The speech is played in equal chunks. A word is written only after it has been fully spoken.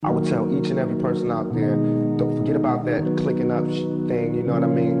I would tell each and every person out there, don't forget about that clicking up thing, you know what I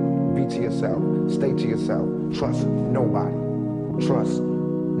mean? Be to yourself, stay to yourself, trust nobody, trust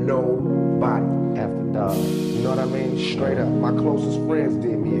nobody after dog, you know what I mean? Straight up, my closest friends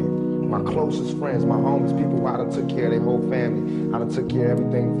did me in. My closest friends, my homies, people I done took care of their whole family, I done took care of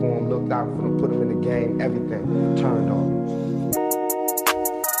everything for them, looked out for them, put them in the game, everything, turned on me.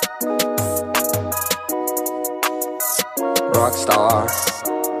 ROCKSTAR,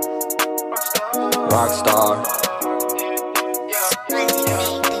 ROCKSTAR.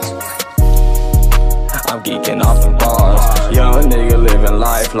 I'm geeking off the bars. Young nigga living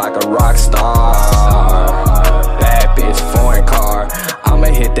life like a rock star. Bad bitch, foreign car. I'ma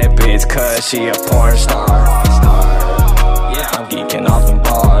hit that bitch cause she a porn star. Yeah, I'm geeking off the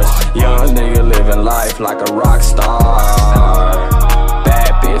bars. Young nigga living life like a rock star.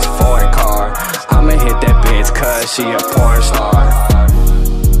 Bad bitch, foreign car. I'ma hit that bitch cause she a porn star.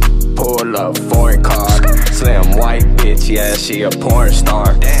 Pull up, foreign car. Slim white bitch, yeah, she a porn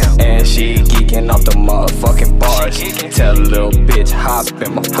star. And she geeking off the motherfucking bars. Tell a little bitch, hop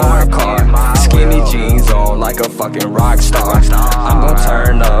in my foreign car. Skinny jeans on like a fucking rock star. I'm gon'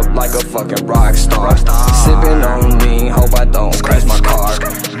 turn up like a fucking rock star. Sippin' on lean, hope I don't crash my car.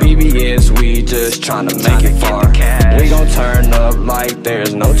 BBS, we just tryna make it far. We gon' turn up like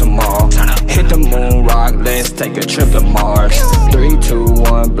there's no tomorrow. Hit the moon rock, let's take a trip to Mars. 3, 2,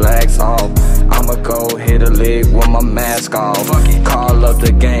 1, blacks off. I'ma go hit a lick with my mask off. Call up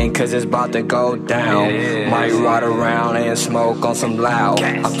the gang cause it's about to go down. Might ride around and smoke on some loud.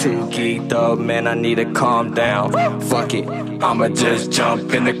 I'm too geeked up, man, I need to calm down. Fuck it, I'ma just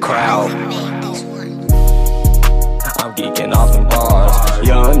jump in the crowd. I'm geeking off the bars.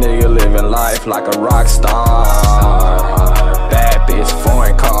 Young nigga living life like a rock star. Bad bitch,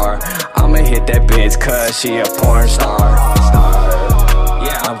 foreign car. I'ma hit that bitch cause she a porn star.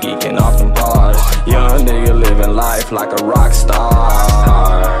 Yeah, I'm geeking off the bars. Young nigga living life like a rock star.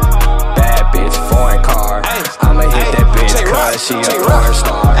 Bad bitch, foreign car. I'ma hit that bitch cause she a porn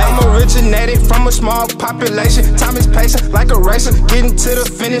star. I'm originated from a small population. Time is pacing like a racer, getting to the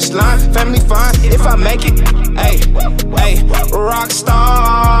finish line. Family fine if I make it. Ayy, rock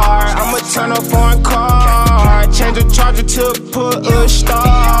star. I'ma turn a foreign car. Change the charger to put a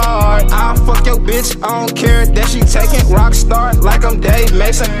start. I'll fuck your bitch, I don't care that she taking. Rock star like I'm Dave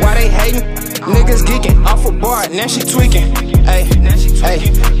Mason. Why they hating? Niggas geeking off a bar, now she tweaking.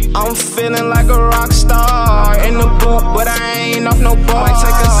 Ayy, I'm feeling like a rock star in the booth, but I ain't off no bar. Might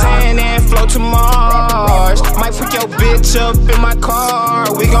take a sand and float to Mars. Might pick your bitch up in my car.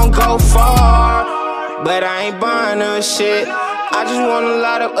 We gon' go far, but I ain't buying her shit. I just want a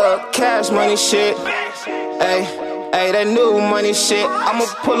lot of cash money shit. Ayy, that new money shit. I'ma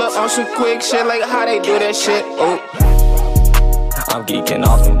pull up on some quick shit like how they do that shit. Oh. I'm geeking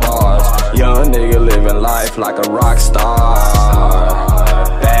off the bars. Young nigga living life like a rock star.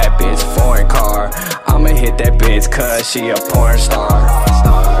 Bad bitch, foreign car. I'ma hit that bitch cause she a porn star.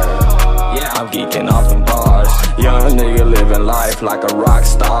 Yeah, I'm geeking off the bars. Young nigga living life like a rock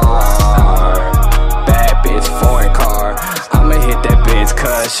star. Bad bitch, foreign car. I'ma hit that bitch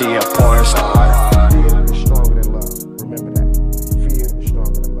cause she a porn star.